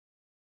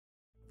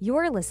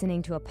You're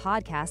listening to a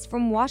podcast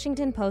from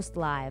Washington Post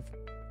Live,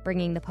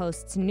 bringing the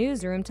Post's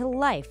newsroom to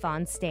life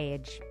on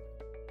stage.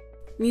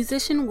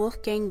 Musician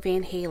Wolfgang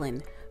Van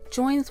Halen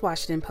joins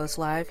Washington Post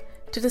Live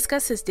to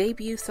discuss his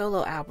debut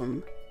solo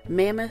album,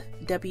 Mammoth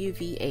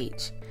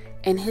WVH,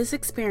 and his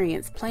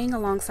experience playing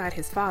alongside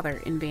his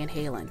father in Van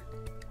Halen.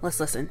 Let's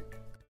listen.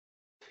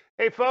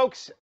 Hey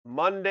folks,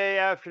 Monday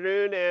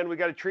afternoon, and we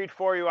got a treat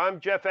for you.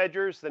 I'm Jeff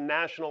Edgers, the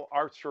national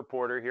arts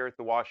reporter here at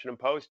the Washington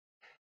Post.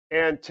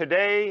 And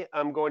today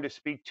I'm going to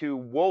speak to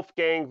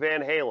Wolfgang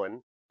Van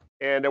Halen.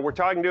 And we're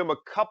talking to him a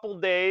couple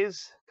 3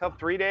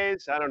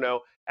 days, I don't know,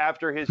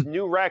 after his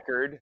new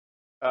record,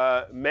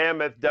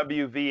 Mammoth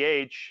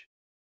WVH,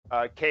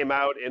 came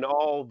out in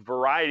all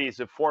varieties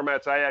of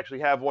formats. I actually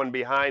have one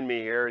behind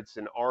me here. It's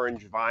an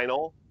orange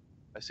vinyl.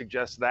 I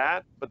suggest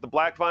that, but the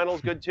black vinyl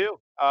is good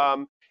too.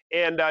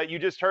 And you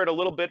just heard a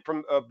little bit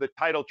of the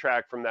title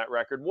track from that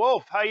record.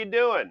 Wolf, how you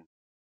doing?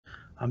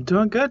 I'm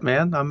doing good,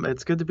 man.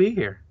 It's good to be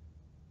here.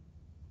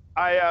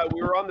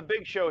 We were on the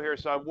big show here,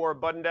 so I wore a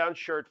button-down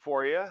shirt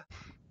for you.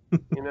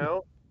 You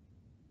know.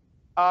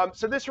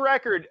 So this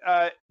record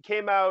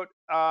came out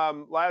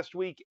last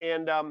week,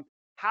 and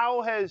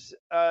how has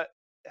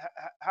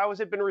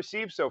it been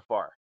received so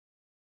far?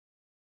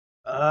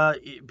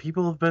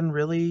 People have been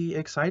really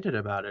excited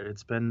about it.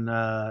 It's been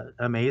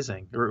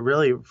amazing.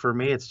 Really, for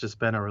me, it's just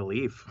been a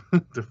relief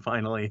to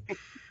finally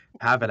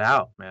have it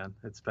out, man.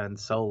 It's been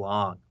so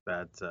long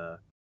that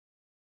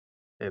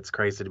it's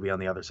crazy to be on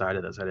the other side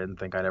of this. I didn't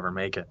think I'd ever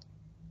make it.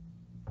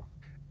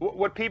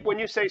 When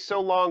you say so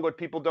long, what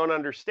people don't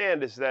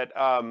understand is that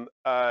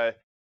I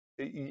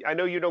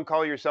know you don't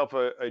call yourself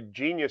a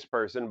genius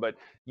person, but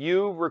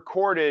you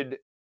recorded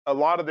a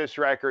lot of this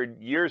record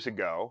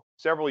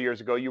several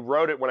years ago. You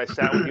wrote it when I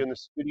sat with you in the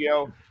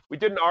studio. We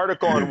did an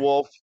article on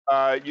Wolf.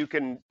 You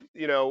can,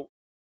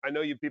 I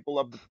know you people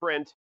love the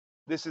print.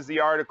 This is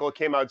the article. It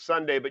came out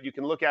Sunday, but you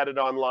can look at it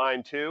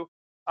online too.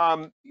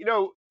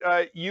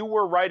 You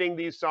were writing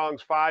these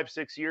songs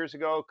 5-6 years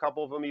ago, a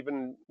couple of them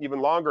even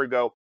longer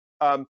ago.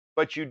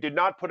 But you did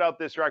not put out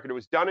this record. It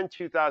was done in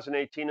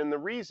 2018, and the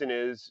reason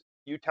is,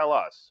 you tell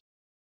us.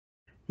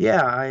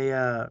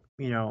 Yeah,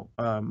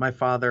 my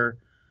father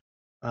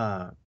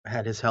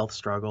had his health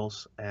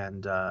struggles,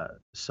 and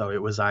so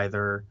it was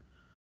either,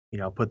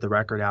 put the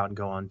record out and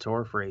go on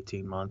tour for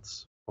 18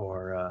 months,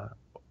 or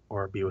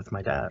be with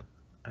my dad,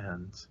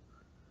 and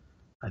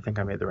I think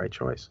I made the right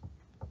choice.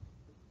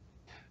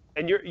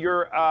 And your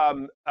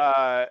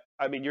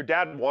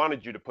dad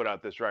wanted you to put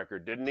out this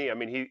record, didn't he? I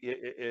mean,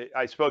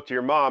 I spoke to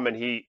your mom, and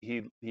he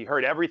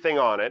heard everything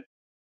on it,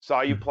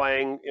 saw you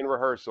playing in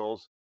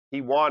rehearsals.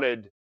 He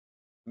wanted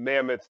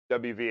Mammoth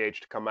WVH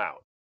to come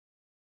out.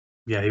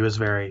 Yeah, he was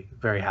very,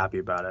 very happy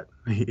about it.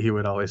 He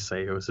would always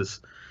say it was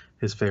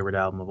his favorite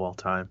album of all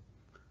time.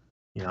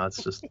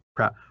 It's just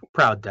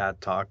proud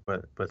dad talk,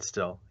 but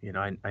still,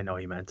 I know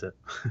he meant it.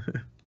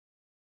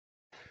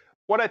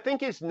 What I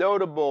think is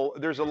notable,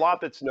 there's a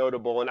lot that's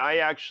notable, and I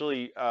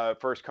actually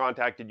first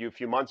contacted you a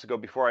few months ago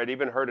before I'd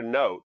even heard a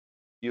note.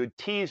 You had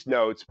teased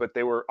notes, but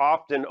they were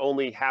often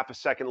only half a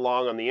second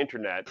long on the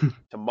internet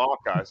to mock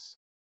us.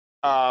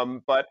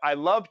 But I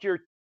loved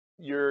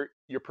your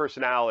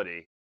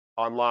personality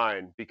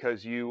online,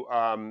 because you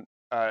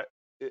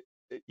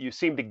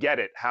seem to get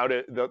it,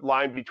 the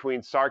line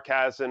between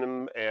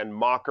sarcasm and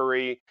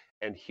mockery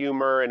and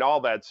humor and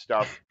all that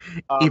stuff.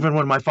 Even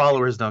when my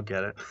followers don't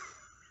get it.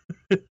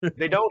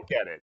 They don't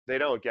get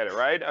it,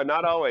 right?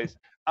 Not always.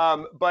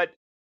 But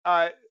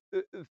the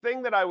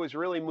thing that I was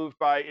really moved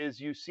by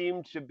is you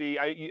seem to be,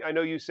 I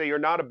know you say you're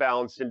not a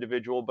balanced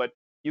individual, but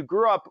you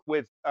grew up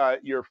with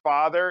your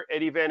father,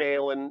 Eddie Van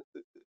Halen,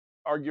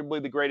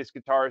 arguably the greatest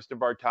guitarist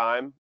of our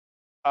time,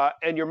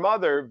 and your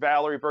mother,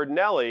 Valerie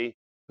Bertinelli,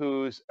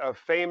 who's a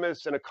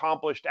famous and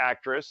accomplished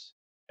actress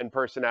and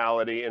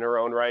personality in her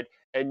own right.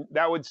 And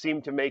that would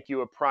seem to make you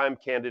a prime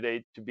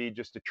candidate to be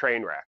just a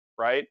train wreck,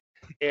 right?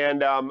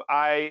 And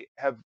I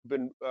have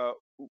been,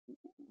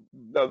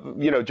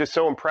 just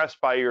so impressed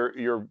by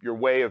your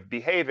way of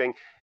behaving.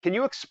 Can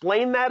you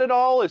explain that at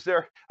all?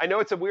 I know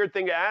it's a weird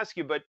thing to ask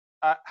you, but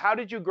how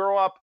did you grow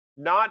up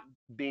not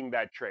being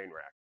that train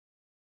wreck?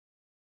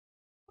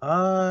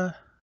 I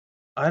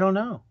don't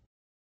know.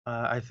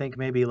 I think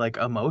maybe like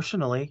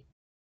emotionally,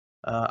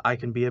 I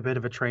can be a bit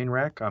of a train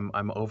wreck.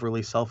 I'm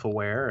overly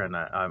self-aware, and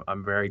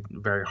I'm very,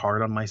 very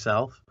hard on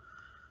myself.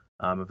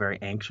 I'm a very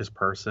anxious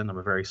person. I'm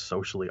a very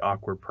socially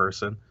awkward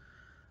person.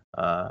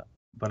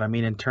 But I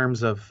mean, in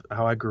terms of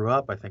how I grew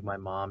up, I think my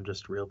mom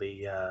just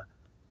really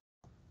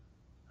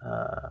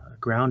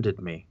grounded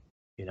me.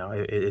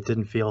 It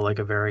didn't feel like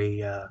a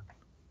very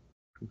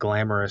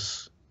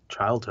glamorous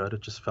childhood. It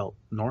just felt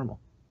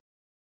normal.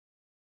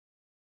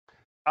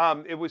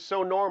 It was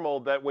so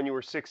normal that when you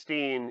were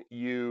 16,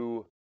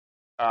 you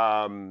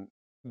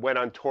went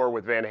on tour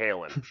with Van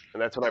Halen,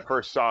 and that's when I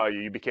first saw you.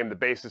 You became the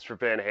bassist for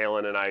Van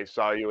Halen, and I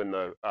saw you in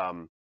the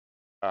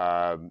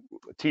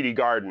TD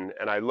Garden,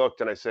 and I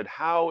looked and I said,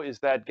 how is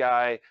that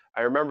guy?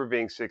 I remember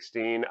being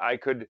 16. I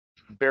could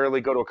barely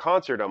go to a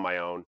concert on my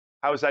own.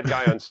 How is that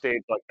guy on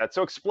stage like that?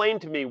 So explain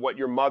to me what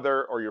your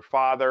mother or your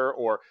father,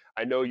 or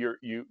I know your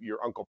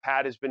Uncle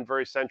Pat has been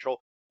very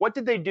central. What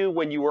did they do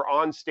when you were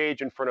on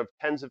stage in front of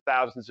tens of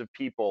thousands of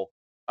people?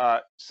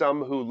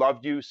 Some who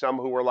loved you, some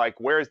who were like,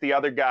 "Where's the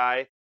other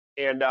guy?"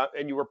 And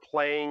you were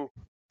playing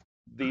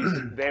these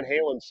Van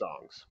Halen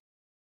songs.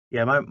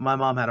 Yeah, my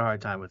mom had a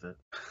hard time with it.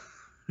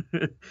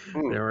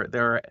 Mm.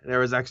 There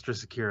was extra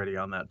security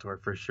on that tour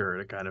for sure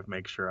to kind of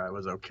make sure I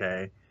was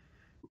okay.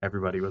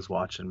 Everybody was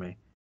watching me.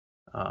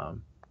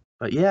 Um,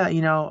 but yeah,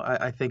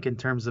 I think in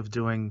terms of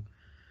doing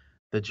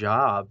the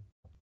job,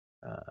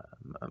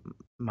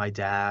 my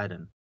dad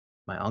and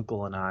my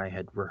uncle and I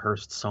had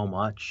rehearsed so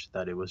much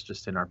that it was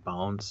just in our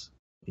bones.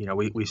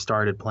 We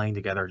started playing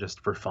together just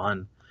for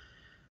fun,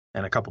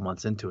 and a couple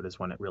months into it is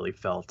when it really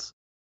felt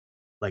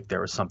like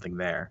there was something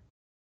there.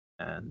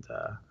 And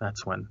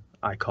that's when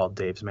I called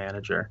Dave's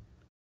manager,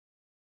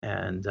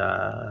 and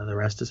the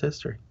rest is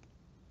history.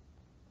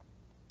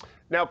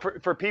 Now,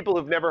 for people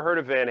who've never heard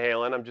of Van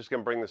Halen, I'm just going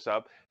to bring this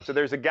up. So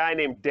there's a guy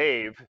named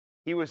Dave.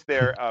 He was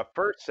their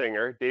first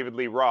singer, David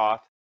Lee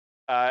Roth,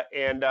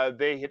 and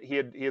he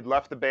had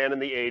left the band in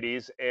the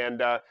 '80s,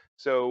 and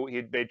so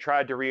they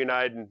tried to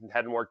reunite and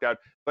hadn't worked out.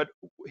 But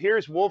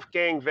here's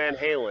Wolfgang Van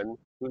Halen,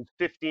 who's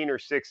 15 or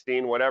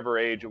 16, whatever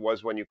age it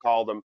was when you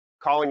called him,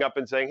 calling up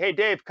and saying, "Hey,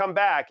 Dave, come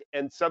back!"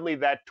 And suddenly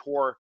that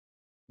tour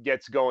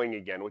gets going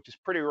again, which is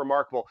pretty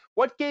remarkable.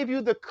 What gave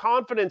you the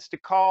confidence to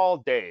call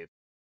Dave?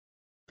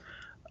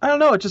 I don't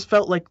know. It just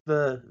felt like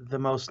the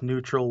most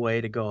neutral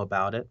way to go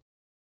about it.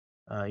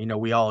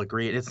 We all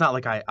agreed. It's not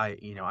like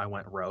I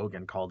went rogue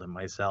and called him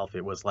myself.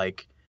 It was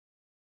like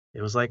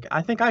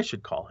I think I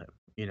should call him.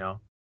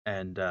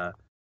 And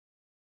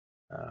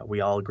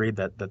we all agreed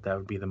that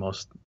would be the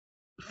most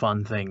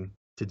fun thing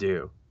to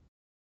do.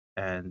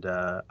 And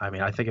I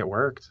mean, I think it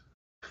worked,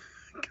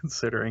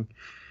 considering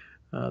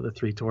the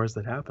 3 tours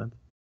that happened.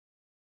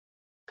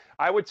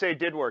 I would say it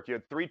did work. You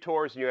had 3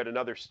 tours, and you had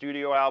another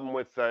studio album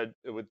with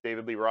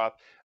David Lee Roth.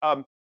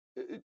 Um,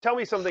 Tell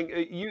me something.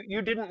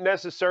 You didn't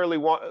necessarily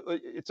want.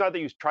 It's not that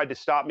you tried to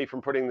stop me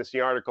from putting this in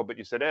the article, but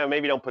you said,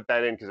 maybe don't put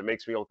that in because it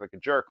makes me look like a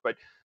jerk." But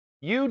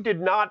you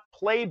did not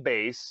play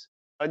bass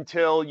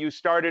until you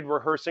started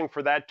rehearsing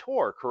for that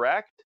tour,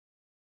 correct?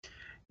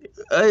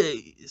 Uh,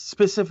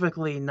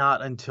 Specifically,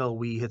 not until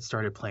we had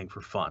started playing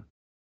for fun.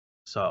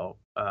 So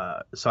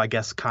I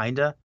guess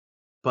kinda,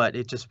 but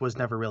it just was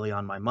never really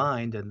on my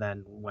mind. And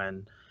then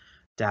when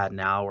Dad and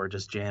Al were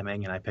just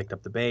jamming, and I picked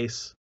up the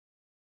bass,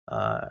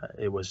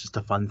 it was just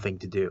a fun thing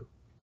to do.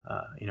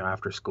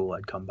 After school,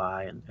 I'd come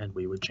by and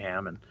we would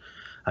jam, and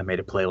I made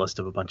a playlist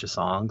of a bunch of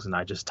songs, and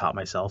I just taught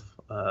myself,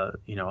 a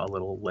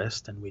little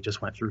list, and we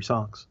just went through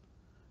songs.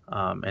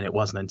 And it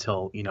wasn't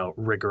until,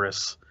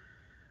 rigorous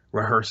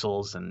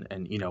rehearsals and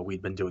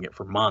we'd been doing it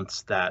for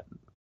months that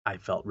I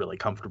felt really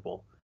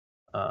comfortable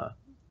uh,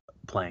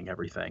 playing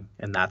everything,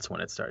 and that's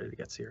when it started to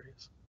get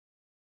serious.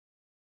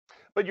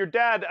 But your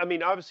dad, I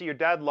mean, obviously your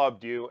dad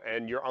loved you,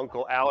 and your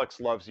uncle Alex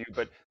loves you,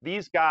 but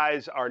these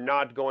guys are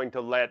not going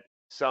to let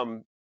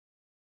some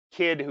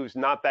kid who's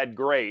not that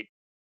great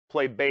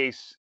play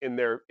bass in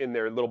their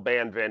little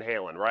band Van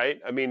Halen,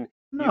 right? I mean,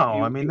 you No,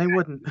 I you mean you they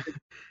wouldn't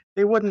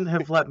they wouldn't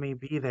have let me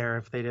be there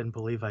if they didn't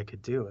believe I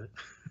could do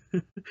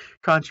it.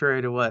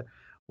 Contrary to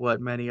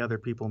what many other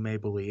people may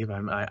believe,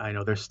 I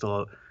know there's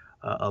still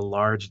a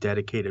large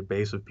dedicated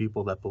base of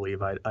people that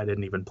believe I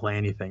didn't even play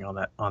anything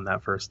on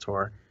that first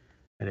tour,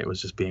 and it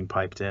was just being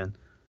piped in,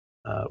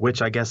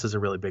 which I guess is a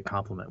really big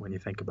compliment when you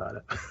think about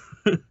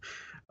it.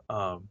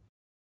 um,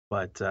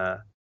 but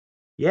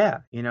yeah,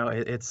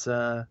 it's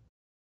I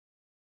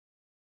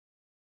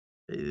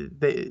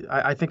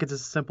think it's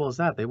as simple as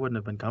that. They wouldn't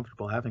have been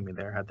comfortable having me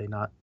there had they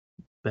not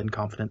been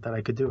confident that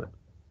I could do it.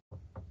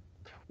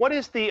 what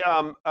is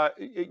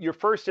your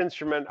first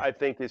instrument? I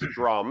think is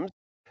drums.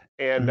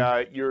 And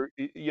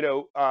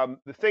Mhm.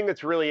 the thing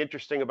that's really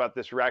interesting about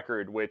this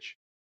record, which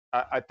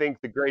I think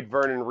the great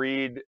Vernon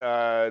Reid,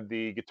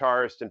 the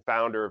guitarist and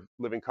founder of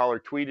Living Colour,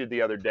 tweeted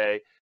the other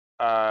day,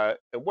 and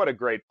what a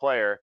great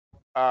player.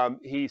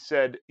 He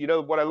said,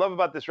 what I love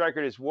about this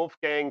record is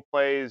Wolfgang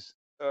plays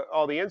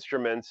all the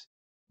instruments,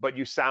 but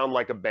you sound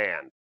like a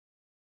band.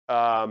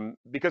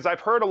 Because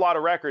I've heard a lot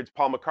of records.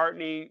 Paul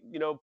McCartney,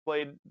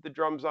 played the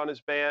drums on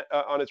his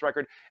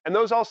record, and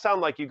those all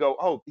sound like you go,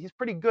 "Oh, he's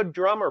pretty good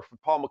drummer for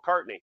Paul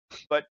McCartney,"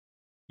 but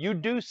you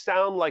do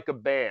sound like a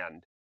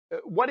band. Uh,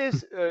 What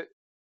is uh,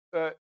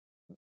 uh,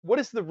 what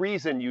is the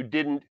reason you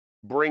didn't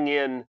bring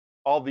in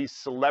all these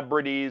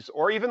celebrities,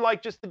 or even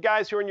like just the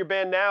guys who are in your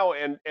band now,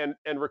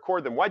 and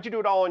record them? Why'd you do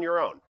it all on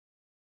your own?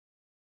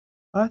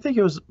 I think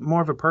it was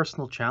more of a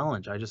personal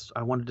challenge.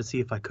 I wanted to see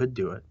if I could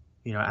do it.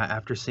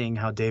 After seeing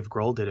how Dave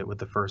Grohl did it with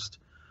the first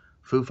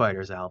Foo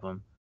Fighters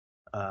album,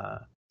 uh,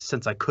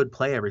 since I could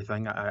play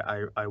everything,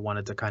 I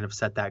wanted to kind of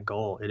set that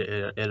goal.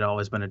 It had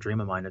always been a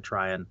dream of mine to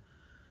try and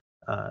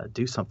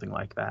do something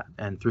like that.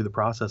 And through the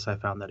process, I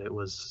found that it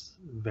was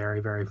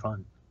very, very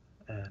fun,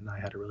 and I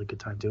had a really good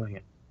time doing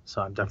it.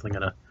 So I'm definitely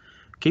gonna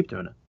keep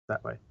doing it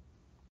that way.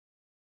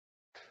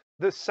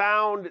 the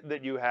sound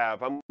that you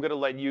have, I'm going to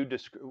let you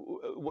describe.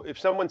 If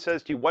someone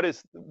says to you, "What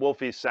is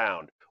Wolfie's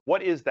sound?"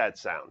 What is that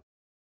sound?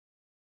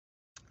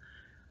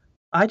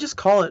 I just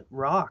call it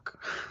rock.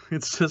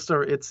 It's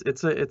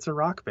a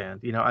rock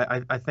band.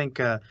 I think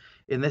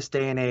in this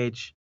day and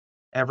age,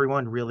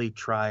 everyone really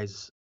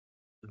tries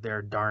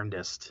their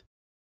darndest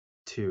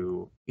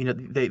to,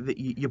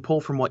 you pull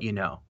from what you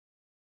know.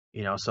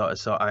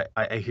 So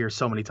I hear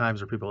so many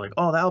times where people are like,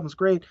 "Oh, the album's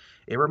great.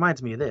 It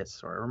reminds me of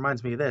this, or it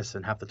reminds me of this,"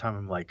 and half the time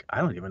I'm like, I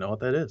don't even know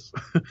what that is.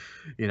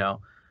 you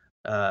know.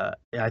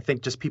 I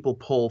think just people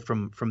pull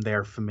from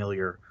their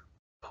familiar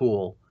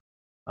pool.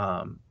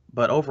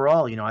 But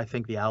overall, I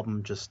think the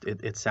album just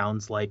it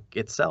sounds like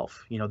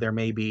itself. There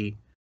may be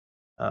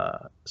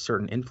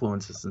certain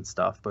influences and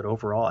stuff, but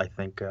overall, I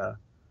think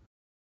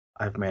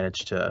I've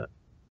managed to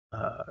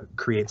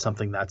create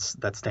something that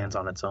stands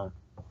on its own.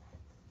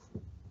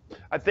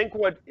 I think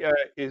what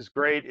is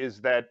great is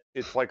that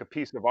it's like a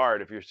piece of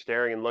art. If you're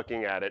staring and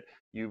looking at it,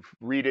 you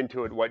read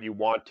into it what you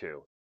want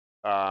to.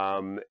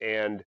 And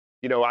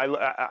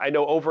I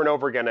know over and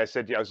over again. I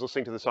said, yeah, I was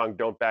listening to the song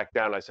 "Don't Back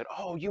Down." I said,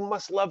 "Oh, you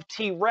must love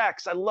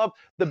T-Rex. I love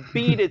the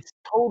beat. It's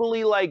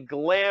totally like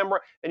glam."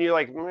 And you're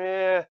like,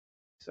 "Meh,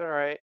 it's all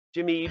right.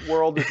 Jimmy Eat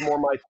World is more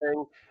my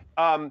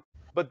thing."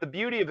 But the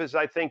beauty of it is,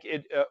 I think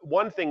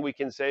one thing we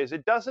can say is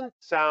it doesn't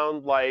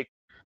sound like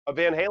a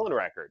Van Halen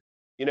record.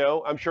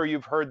 I'm sure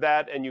you've heard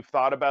that and you've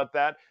thought about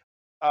that.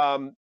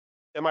 Um,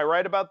 am I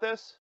right about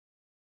this?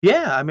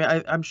 Yeah, I mean,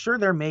 I'm sure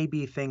there may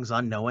be things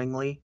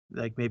unknowingly,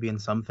 like maybe in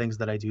some things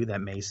that I do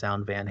that may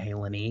sound Van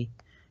Halen-y,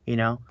 you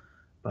know,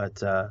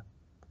 but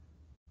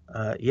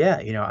yeah,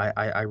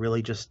 I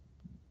really just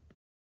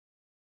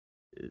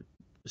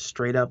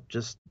straight up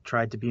just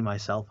tried to be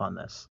myself on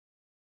this,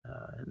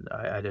 and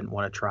I didn't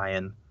want to try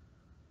and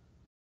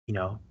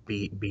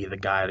be the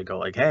guy to go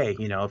like, hey,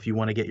 if you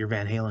want to get your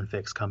Van Halen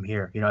fix, come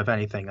here. If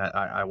anything,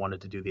 I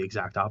wanted to do the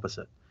exact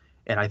opposite,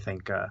 and I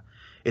think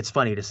it's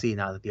funny to see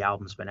now that the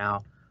album's been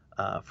out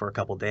for a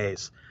couple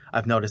days.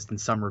 I've noticed in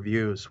some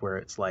reviews where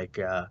it's like,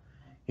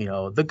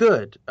 the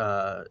good,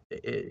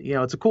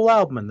 it's a cool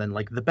album, and then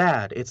like the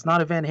bad, it's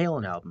not a Van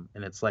Halen album,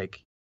 and it's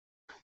like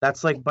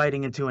that's like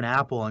biting into an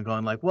apple and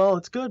going like, well,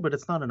 it's good, but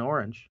it's not an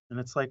orange, and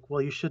it's like,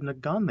 well, you shouldn't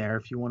have gone there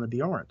if you wanted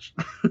the orange,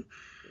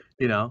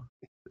 you know.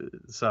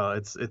 So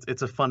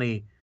it's a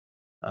funny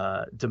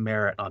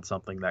demerit on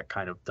something that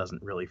kind of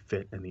doesn't really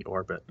fit in the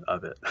orbit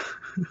of it.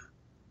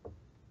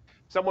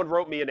 Someone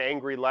wrote me an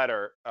angry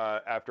letter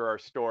after our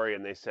story,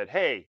 and they said,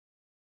 "Hey,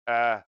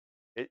 uh,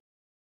 it,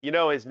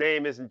 his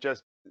name isn't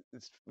just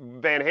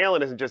Van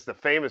Halen isn't just the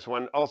famous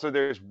one. Also,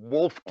 there's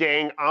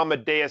Wolfgang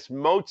Amadeus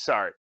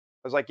Mozart."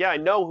 I was like, "Yeah, I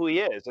know who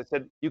he is." I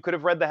said, "You could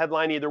have read the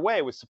headline either way.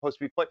 It was supposed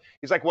to be played."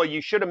 He's like, "Well, you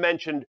should have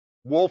mentioned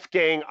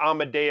Wolfgang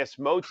Amadeus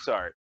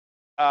Mozart."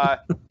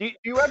 Do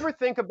you ever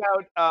think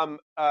about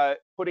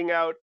putting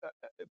out?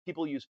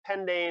 People use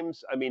pen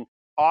names. I mean,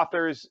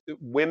 authors,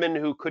 women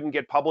who couldn't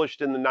get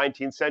published in the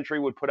 19th century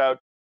would put out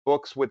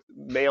books with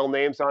male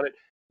names on it.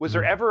 Was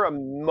there Mhm. ever a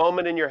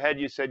moment in your head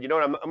you said, "You know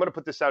what? I'm going to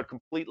put this out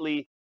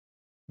completely.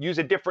 Use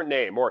a different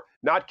name, or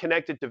not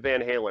connected to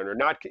Van Halen, or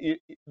not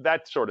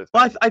that sort of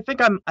Well, thing."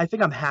 I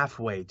think I'm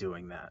halfway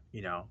doing that.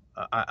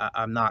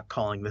 I'm not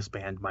calling this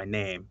band my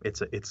name.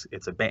 It's a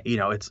band.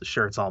 It's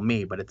sure it's all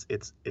me, but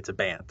it's a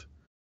band.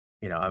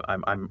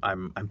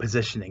 I'm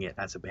positioning it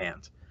as a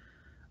band.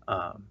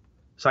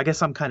 So I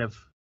guess I'm kind of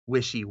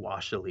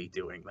wishy-washily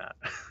doing that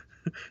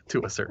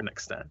to a certain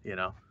extent.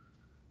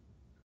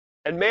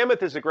 And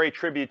Mammoth is a great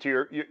tribute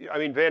to I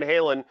mean, Van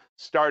Halen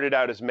started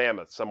out as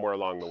Mammoth somewhere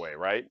along the way,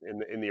 right?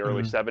 In the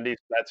early Mhm. 70s.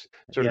 That's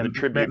sort of Yeah, the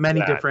tribute to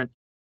that.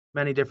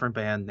 many different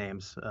band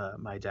names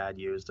my dad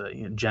used.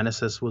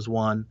 Genesis was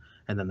one,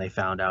 and then they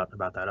found out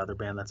about that other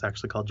band that's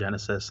actually called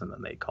Genesis, and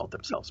then they called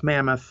themselves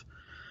Mammoth.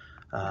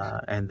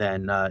 And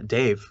then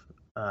David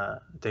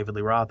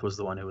Lee Roth was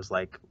the one who was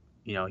like,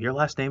 your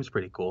last name's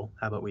pretty cool.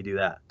 How about we do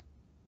that?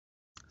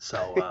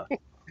 So,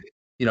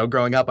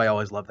 growing up, I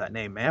always loved that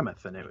name,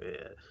 Mammoth, and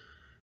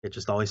it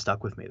just always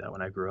stuck with me that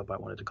when I grew up, I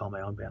wanted to call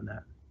my own band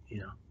that.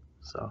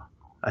 So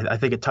I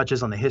think it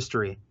touches on the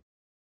history,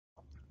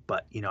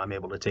 but I'm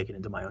able to take it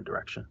into my own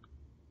direction.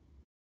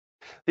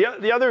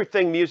 The other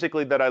thing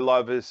musically that I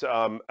love is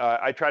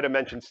I try to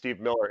mention Steve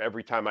Miller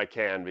every time I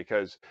can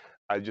because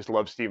I just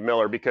love Steve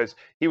Miller because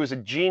he was a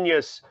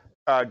genius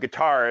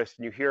guitarist,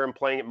 and you hear him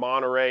playing at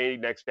Monterey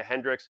next to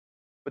Hendrix.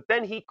 But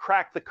then he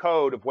cracked the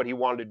code of what he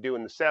wanted to do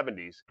in the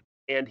 70s,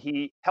 and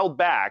he held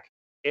back.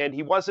 And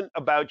he wasn't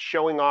about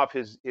showing off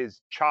his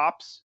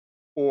chops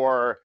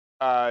or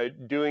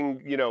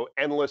doing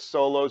endless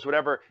solos,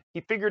 whatever. He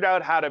figured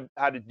out how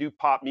to do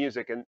pop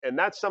music, and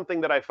that's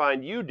something that I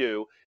find you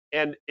do,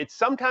 and it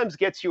sometimes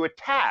gets you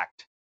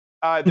attacked.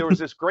 There was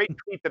this great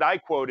tweet that I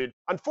quoted.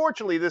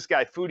 Unfortunately, this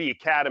guy, Foodie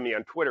Academy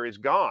on Twitter, is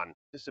gone,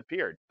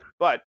 disappeared.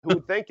 But who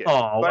would think it?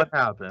 Oh, But what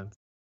happened?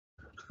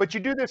 but you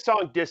do this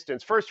song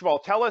Distance. First of all,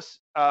 tell us,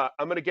 I'm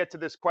going to get to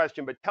this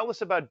question, but tell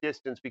us about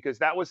Distance because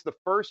that was the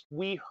first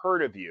we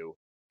heard of you.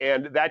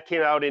 And that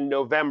came out in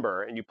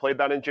November, and you played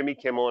that in Jimmy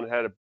Kimmel and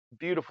had a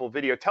beautiful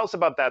video. Tell us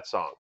about that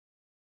song.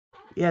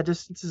 Yeah,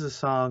 just this is a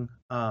song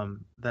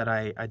that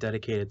I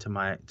dedicated to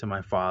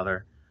my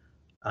father.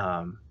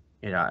 Um,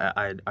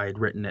 I'd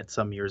written it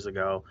some years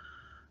ago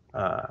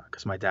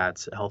because my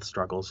dad's health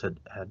struggles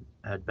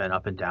had been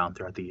up and down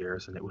throughout the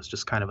years, and it was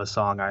just kind of a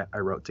song I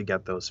wrote to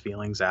get those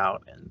feelings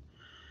out. And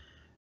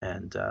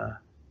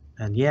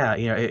and yeah,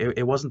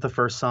 it wasn't the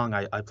first song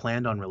I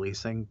planned on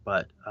releasing,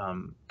 but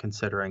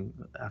considering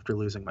after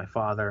losing my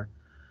father,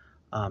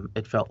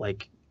 it felt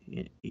like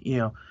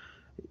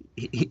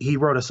he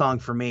wrote a song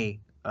for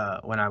me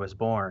when I was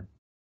born,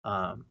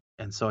 and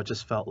so it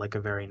just felt like a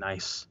very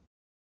nice,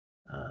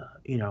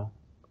 you know,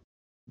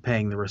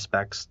 paying the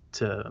respects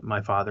to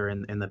my father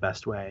in the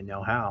best way I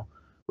know how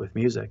with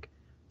music,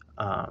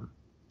 um,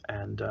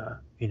 and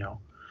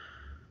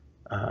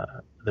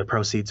the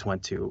proceeds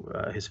went to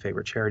his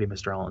favorite charity,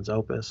 Mr. Allen's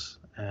Opus,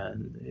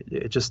 and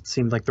it just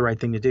seemed like the right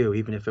thing to do,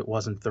 even if it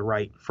wasn't the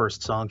right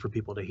first song for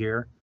people to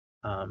hear.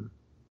 Um,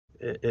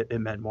 it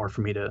meant more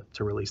for me to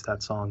release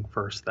that song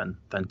first than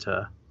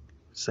to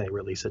say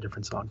release a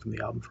different song from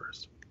the album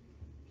first.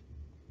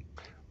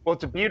 Well,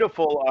 it's a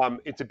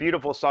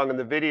beautiful song, and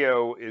the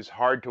video is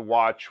hard to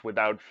watch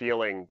without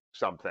feeling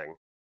something.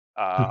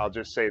 I'll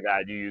just say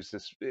that you use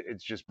this.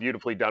 It's just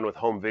beautifully done with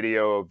home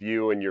video of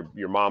you and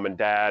your mom and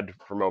dad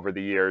from over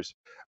the years.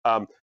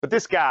 But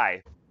this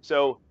guy,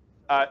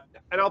 and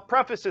I'll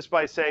preface this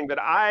by saying that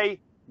I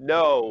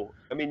know.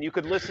 I mean, you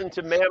could listen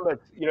to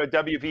Mammoth,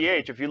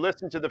 WVH. If you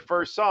listen to the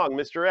first song,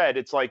 Mr. Ed,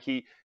 it's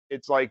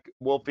like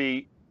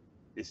Wolfie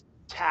is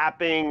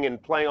tapping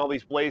and playing all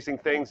these blazing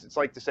things. It's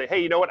like to say,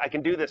 hey, you know what? I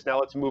can do this now.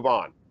 Let's move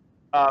on.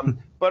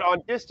 But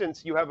on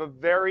Distance, you have a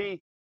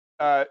very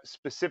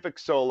specific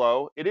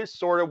solo. It is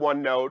sort of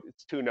one note.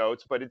 It's two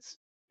notes, but it's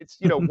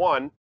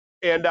one.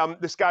 And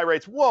this guy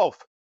writes,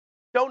 Wolf,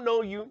 don't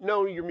know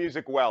your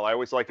music well. I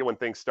always like it when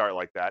things start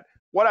like that.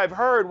 What I've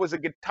heard was a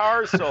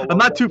guitar solo. I'm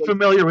not too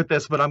familiar with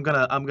this, but I'm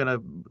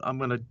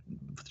gonna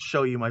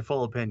show you my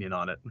full opinion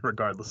on it,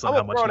 regardless of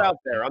how much. I'm gonna throw it out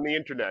there on the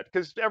internet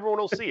because everyone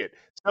will see it.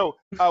 So,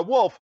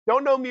 Wolf,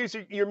 don't know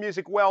your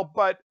music well,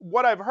 but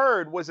what I've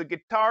heard was a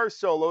guitar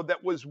solo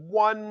that was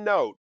one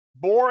note,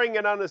 boring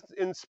and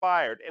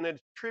uninspired, and a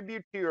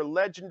tribute to your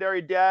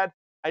legendary dad.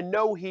 I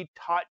know he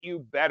taught you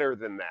better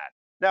than that.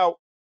 Now,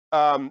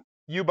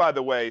 you, by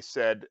the way,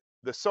 said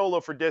the solo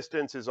for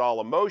Distance is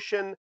all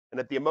emotion, and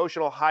at the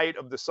emotional height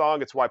of the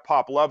song, it's why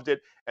Pop loved it.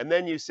 And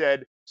then you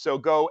said, so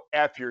go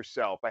F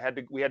yourself.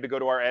 We had to go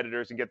to our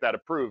editors and get that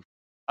approved.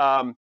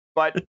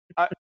 But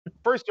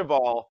first of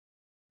all,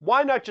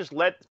 why not just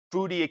let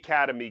Foodie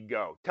Academy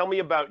go? Tell me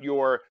about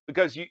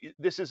because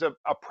this is a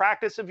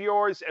practice of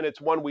yours, and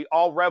it's one we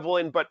all revel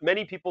in, but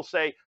many people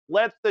say,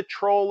 let the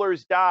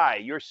trollers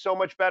die. You're so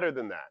much better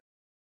than that.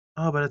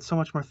 Oh, but it's so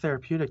much more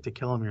therapeutic to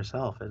kill them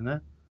yourself, isn't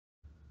it?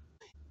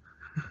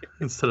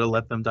 Instead of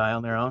let them die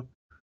on their own.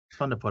 It's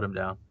fun to put them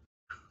down.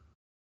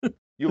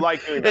 You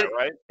like doing that,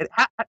 right?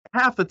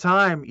 Half the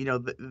time,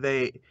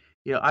 they,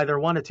 either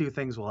one of two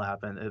things will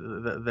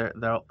happen.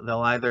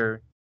 They'll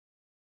either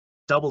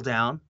double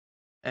down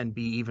and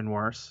be even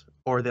worse,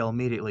 or they'll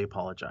immediately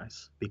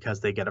apologize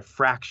because they get a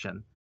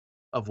fraction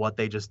of what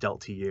they just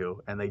dealt to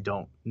you, and they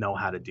don't know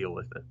how to deal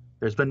with it.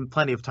 There's been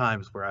plenty of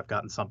times where I've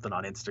gotten something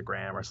on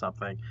Instagram or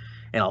something,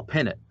 and I'll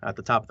pin it at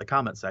the top of the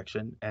comment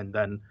section, and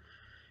then,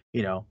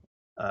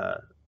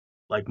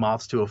 like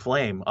moths to a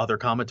flame, other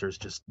commenters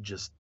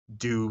just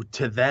do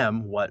to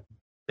them what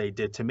they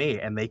did to me,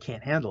 and they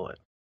can't handle it.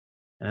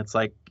 And it's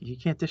like, you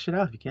can't dish it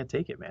out. You can't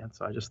take it, man.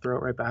 So I just throw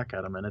it right back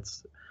at them, and I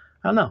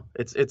don't know.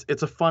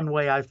 It's a fun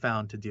way I've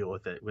found to deal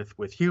with it,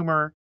 with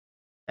humor,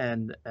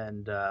 and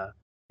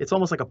it's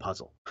almost like a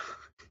puzzle,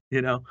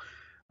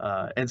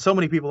 And so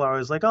many people are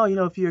always like, oh,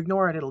 if you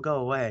ignore it, it'll go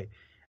away,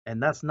 and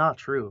that's not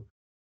true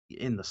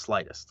in the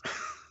slightest.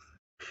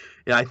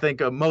 Yeah, I think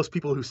most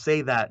people who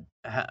say that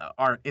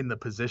aren't in the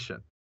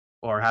position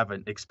or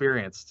haven't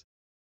experienced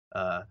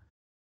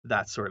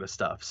that sort of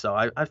stuff. So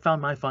I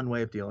found my fun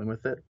way of dealing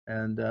with it,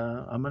 and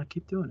I'm gonna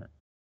keep doing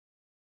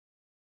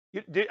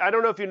it. I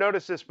don't know if you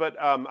noticed this, but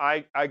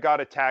I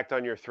got attacked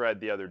on your thread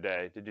the other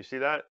day. Did you see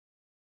that?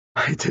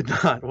 I did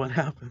not. What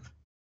happened?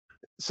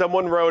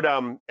 Someone wrote,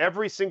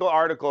 every single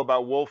article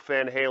about Wolf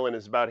Van Halen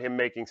is about him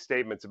making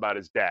statements about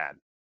his dad.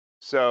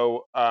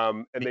 So,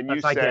 and then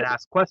you said, I get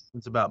asked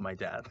questions about my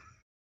dad.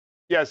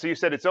 Yeah, so you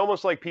said it's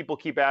almost like people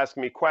keep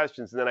asking me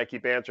questions and then I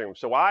keep answering them.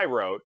 So I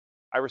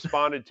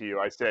responded to you.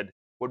 I said,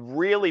 what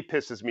really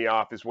pisses me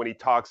off is when he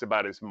talks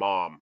about his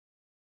mom.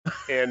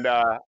 And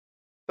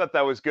thought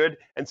that was good.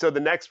 And so the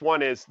next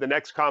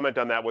comment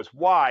on that was,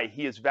 why?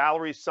 He is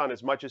Valerie's son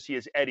as much as he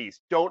is Eddie's.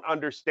 Don't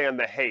understand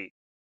the hate.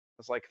 I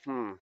was like,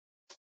 And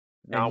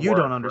you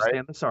don't understand,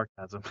 right? The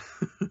sarcasm.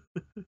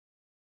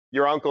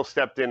 Your uncle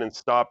stepped in and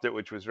stopped it,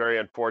 which was very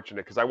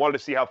unfortunate because I wanted to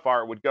see how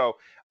far it would go.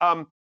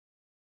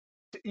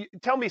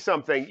 Tell me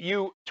something.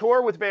 You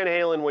tour with Van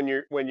Halen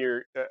when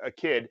you're a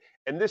kid,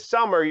 and this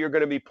summer you're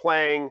going to be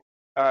playing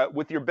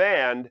with your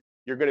band.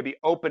 You're going to be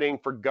opening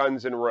for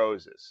Guns N'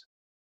 Roses.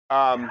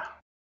 Yeah.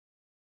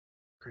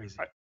 Crazy.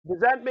 Does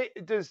that make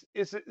does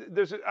is it,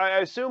 there's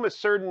I assume a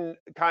certain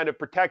kind of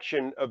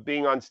protection of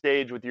being on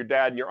stage with your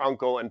dad and your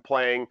uncle and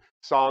playing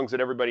songs that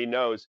everybody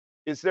knows.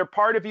 Is there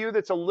part of you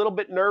that's a little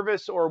bit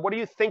nervous, or what are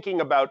you thinking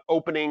about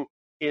opening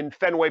in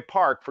Fenway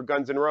Park for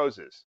Guns N'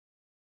 Roses?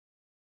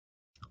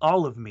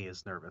 All of me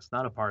is nervous,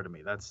 not a part of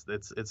me.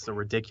 It's a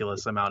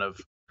ridiculous amount of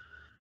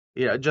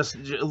just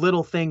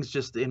little things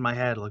just in my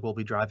head. Like we'll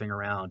be driving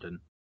around and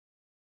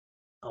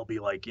I'll be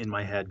like in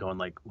my head going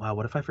like, wow,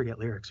 what if I forget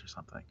lyrics or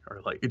something? Or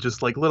like it's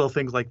just like little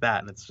things like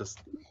that, and it's just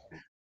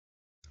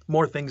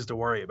more things to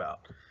worry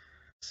about.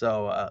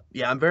 So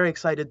yeah, I'm very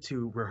excited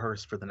to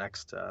rehearse for the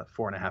next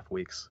 4.5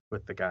 weeks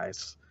with the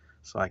guys,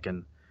 so I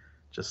can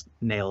just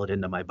nail it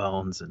into my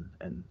bones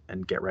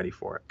and get ready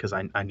for it because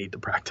I need to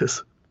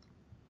practice.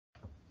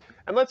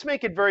 And let's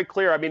make it very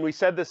clear. I mean, we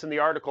said this in the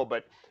article,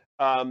 but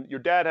your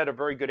dad had a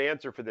very good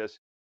answer for this.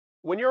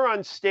 When you're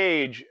on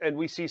stage and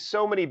we see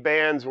so many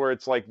bands where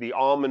it's like the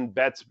Almond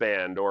Betts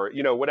band or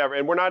whatever,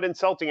 and we're not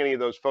insulting any of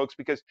those folks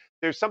because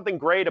there's something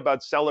great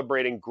about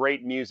celebrating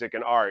great music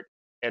and art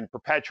and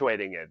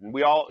perpetuating it. And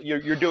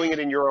you're doing it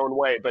in your own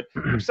way. But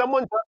if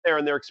someone's up there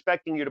and they're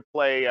expecting you to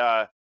play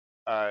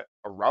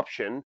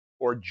Eruption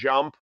or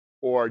Jump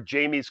or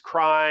Jamie's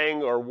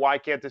Crying or Why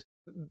Can't This,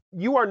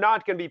 you are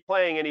not going to be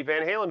playing any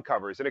Van Halen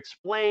covers. And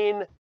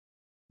explain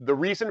the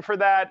reason for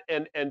that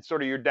and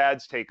sort of your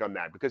dad's take on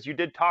that, because you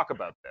did talk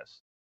about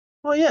this.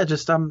 Well, yeah,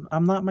 just I'm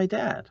not my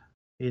dad,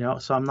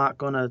 so I'm not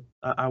gonna.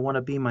 I want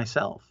to be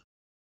myself,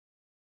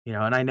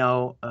 and I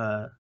know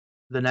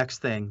the next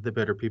thing the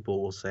bitter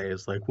people will say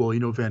is like, well,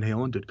 Van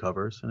Halen did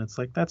covers, and it's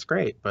like that's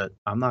great, but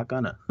I'm not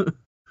gonna.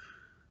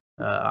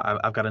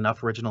 I've got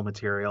enough original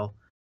material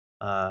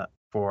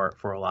for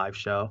a live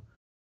show.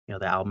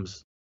 The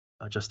album's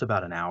just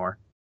about an hour,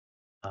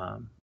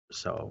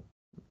 so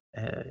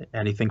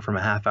anything from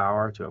a half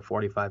hour to a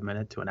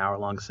 45-minute to an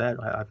hour-long set,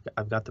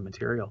 I've got the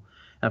material,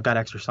 and I've got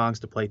extra songs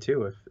to play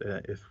too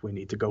if we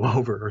need to go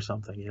over or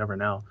something. You never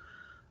know.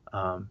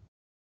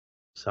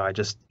 So I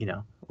just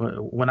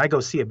when I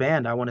go see a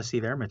band, I want to see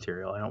their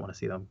material. I don't want to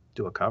see them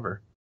do a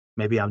cover.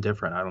 Maybe I'm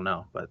different. I don't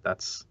know, but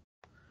that's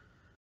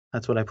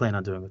what I plan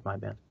on doing with my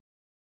band.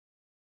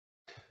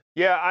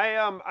 Yeah,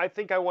 I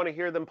think I want to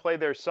hear them play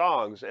their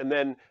songs, and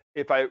then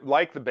if I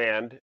like the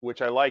band,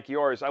 which I like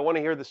yours, I want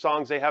to hear the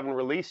songs they haven't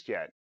released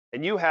yet.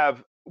 And you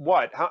have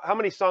what? How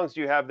many songs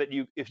do you have that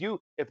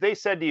if they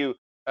said to you,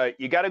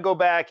 you got to go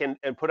back and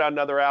put out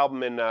another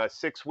album in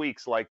 6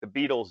 weeks like the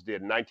Beatles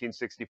did in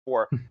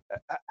 1964?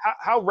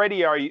 How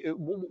ready are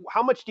you?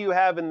 How much do you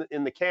have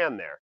in the can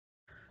there?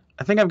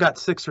 I think I've got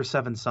 6 or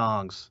 7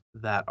 songs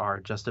that are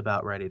just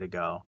about ready to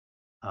go.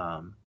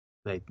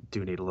 They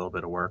do need a little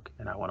bit of work,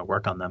 and I want to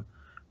work on them.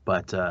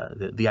 But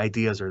the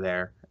ideas are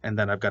there, and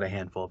then I've got a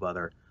handful of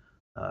other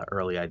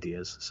early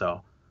ideas.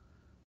 So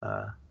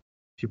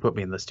if you put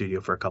me in the studio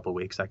for a couple of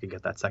weeks, I could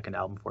get that second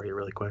album for you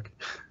really quick.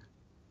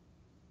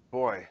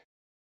 Boy,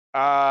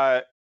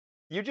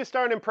 you just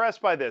aren't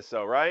impressed by this,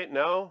 though, right?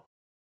 No,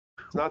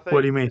 it's nothing.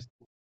 What do you mean?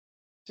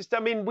 I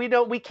mean,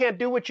 we can't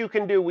do what you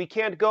can do. We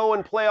can't go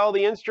and play all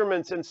the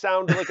instruments and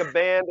sound like a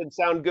band and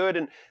sound good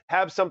and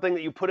have something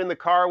that you put in the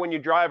car when you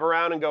drive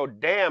around and go,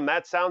 damn,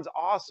 that sounds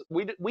awesome.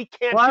 We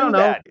can't Well, I don't do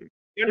know. that.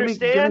 You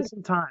understand? Give me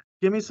some time.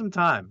 Give me some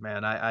time,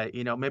 man. I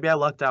maybe I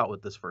lucked out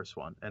with this first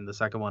one, and the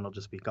second one will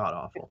just be god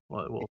awful.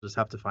 We'll just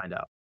have to find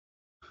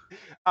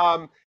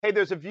out. Hey,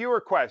 there's a viewer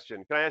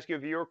question. Can I ask you a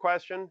viewer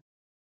question?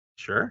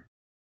 Sure.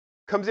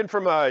 Comes in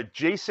from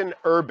Jason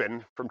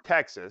Urban from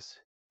Texas.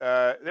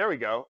 There we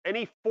go.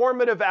 Any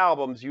formative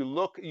albums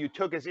you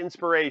took as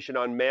inspiration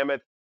on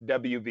Mammoth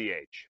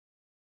WVH?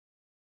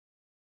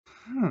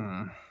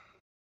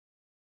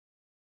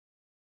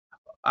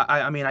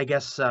 I mean, I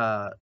guess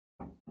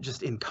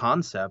just in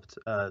concept,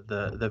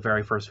 the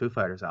very first Foo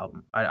Fighters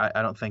album.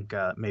 I don't think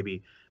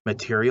maybe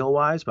material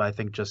wise, but I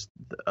think just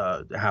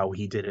how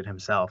he did it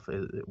himself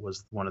it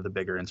was one of the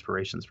bigger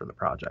inspirations for the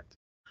project.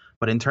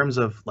 But in terms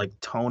of like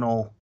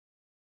tonal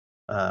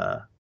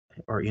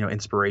or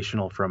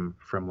inspirational from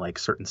like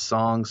certain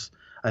songs,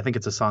 I think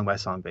it's a song by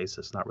song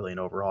basis, not really an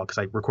overall, because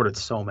I recorded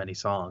so many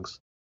songs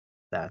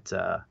that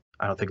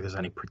I don't think there's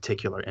any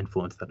particular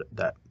influence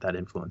that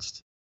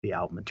influenced the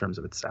album in terms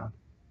of its sound.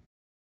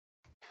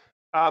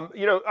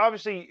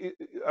 Obviously,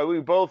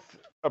 we both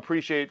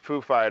appreciate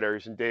Foo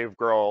Fighters and Dave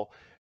Grohl,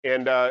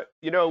 and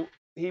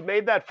he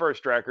made that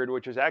first record,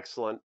 which was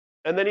excellent,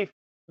 and then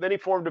he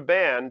formed a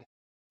band,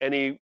 and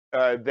he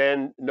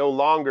then no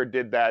longer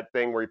did that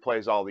thing where he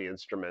plays all the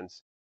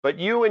instruments. But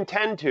you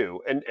intend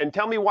to, and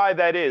tell me why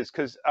that is,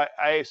 because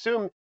I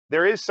assume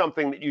there is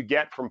something that you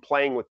get from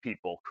playing with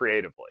people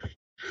creatively.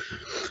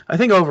 I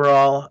think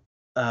overall,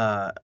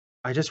 I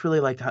just really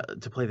like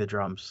to play the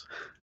drums.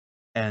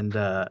 And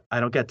I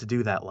don't get to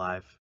do that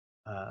live,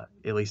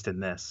 at least in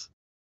this.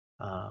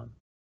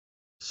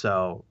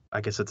 So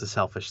I guess it's a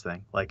selfish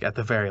thing. Like at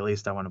the very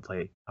least, I want to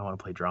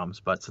play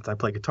drums. But since I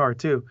play guitar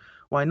too,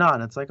 why not?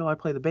 And it's like, oh, I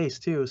play the bass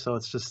too. So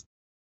it's just,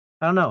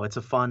 I don't know. It's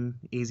a fun,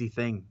 easy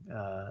thing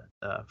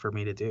for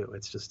me to do.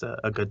 It's just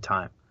a good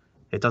time.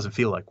 It doesn't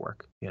feel like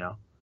work,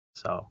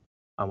 So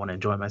I want to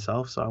enjoy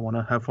myself. So I want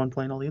to have fun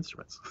playing all the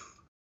instruments.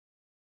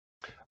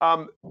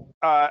 Um,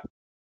 uh,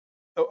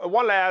 I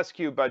want to ask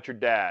you about your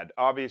dad.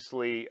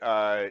 Obviously,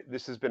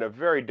 this has been a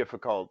very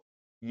difficult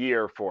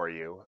year for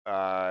you.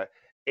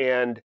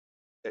 And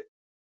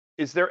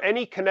is there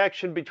any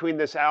connection between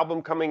this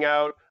album coming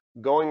out,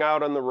 going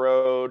out on the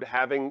road,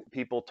 having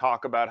people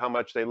talk about how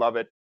much they love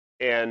it,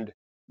 and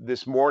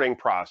this mourning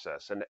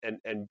process,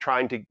 and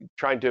trying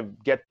to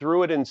get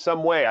through it in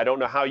some way? I don't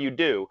know how you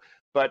do,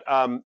 but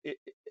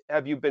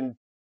have you been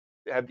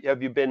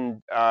have you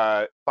been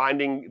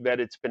finding that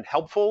it's been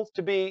helpful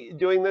to be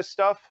doing this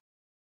stuff?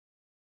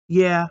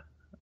 Yeah,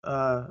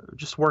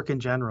 just work in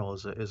general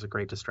is a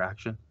great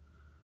distraction,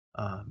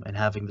 and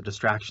having the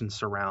distraction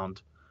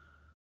surround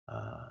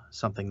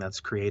something that's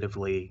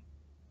creatively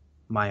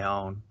my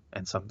own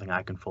and something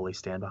I can fully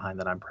stand behind,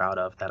 that I'm proud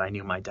of, that I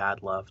knew my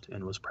dad loved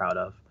and was proud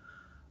of,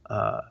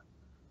 uh,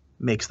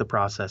 makes the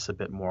process a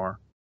bit more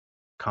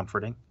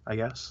comforting, I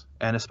guess.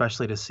 And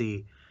especially to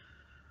see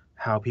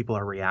how people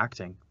are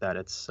reacting, that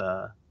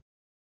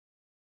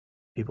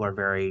people are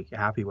very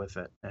happy with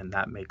it, and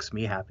that makes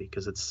me happy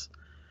because it's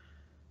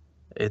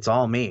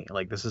all me.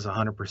 Like, this is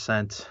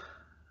 100%.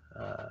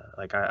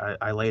 Like,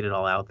 I laid it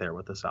all out there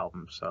with this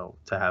album, so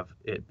to have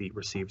it be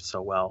received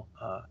so well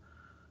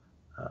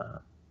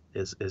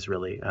is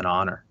really an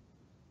honor.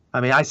 I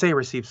mean, I say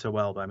received so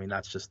well, but I mean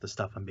that's just the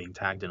stuff I'm being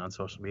tagged in on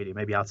social media.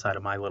 Maybe outside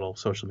of my little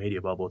social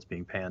media bubble, it's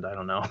being panned. I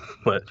don't know,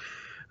 but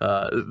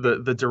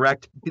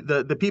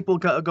the people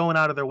going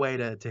out of their way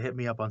to hit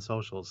me up on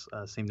socials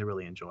seem to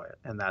really enjoy it,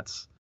 and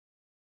that's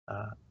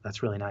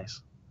really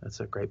nice. That's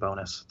a great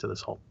bonus to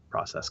this whole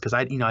process, because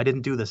I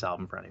didn't do this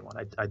album for anyone.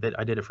 I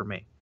did it for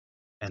me,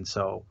 and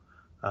so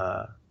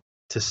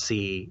to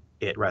see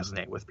it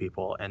resonate with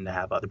people and to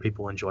have other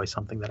people enjoy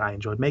something that I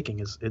enjoyed making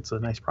it's a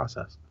nice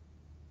process.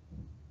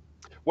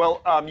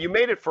 Well, you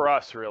made it for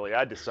us, really.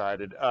 I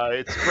decided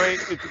it's great.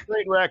 It's a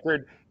great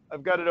record.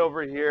 I've got it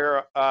over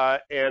here,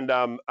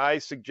 and I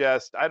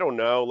suggest, I don't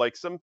know, like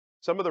some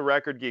of the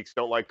record geeks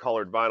don't like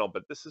colored vinyl,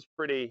 but this is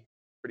pretty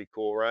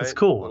cool, right? It's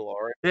cool. A little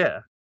orange.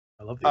 Yeah,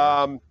 I love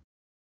the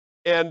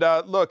and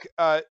look,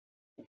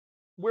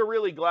 we're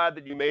really glad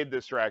that you made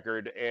this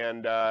record,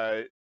 and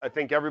I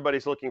think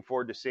everybody's looking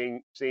forward to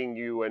seeing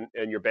you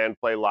and your band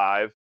play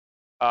live.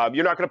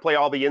 You're not going to play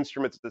all the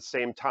instruments at the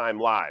same time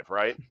live,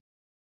 right?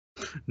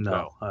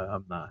 No,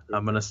 I'm not.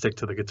 I'm going to stick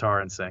to the guitar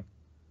and sing.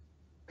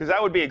 Because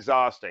that would be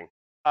exhausting.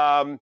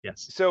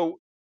 Yes. So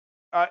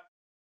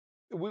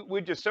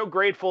we're just so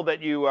grateful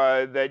that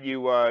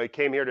you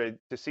came here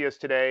to see us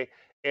today,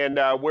 and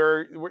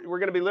we're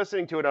going to be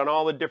listening to it on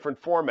all the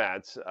different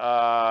formats: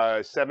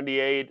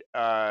 78,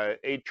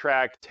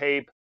 8-track,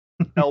 tape,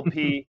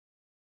 LP.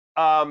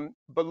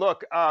 But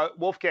look,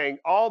 Wolfgang,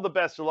 all the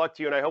best of luck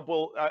to you, and I hope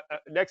we'll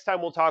next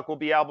time we'll talk will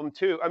be album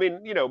 2. I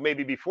mean,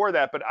 maybe before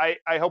that, but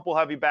I hope we'll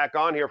have you back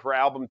on here for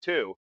album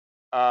 2.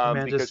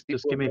 Man, Because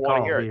just give me a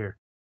call. I'll be here.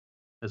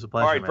 It's a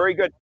pleasure. All right, man. very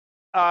good.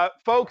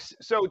 Folks,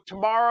 so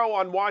tomorrow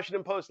on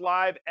Washington Post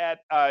Live at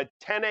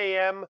 10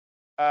 a.m.,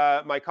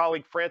 my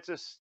colleague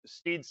Francis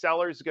Steed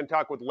Sellers is going to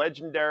talk with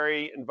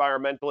legendary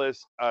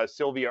environmentalist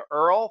Sylvia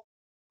Earle.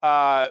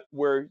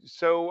 We're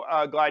so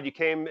glad you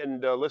came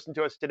and listened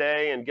to us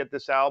today and get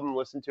this album,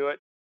 listen to it.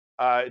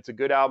 It's a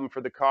good album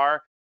for the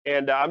car.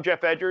 And I'm Jeff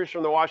Edgers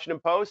from the Washington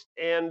Post,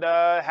 and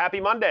happy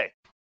Monday.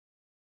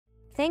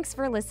 Thanks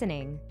for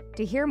listening.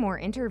 To hear more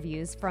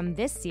interviews from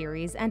this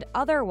series and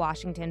other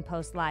Washington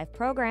Post Live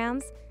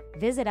programs,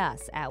 visit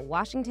us at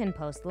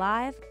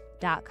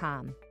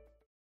WashingtonPostLive.com.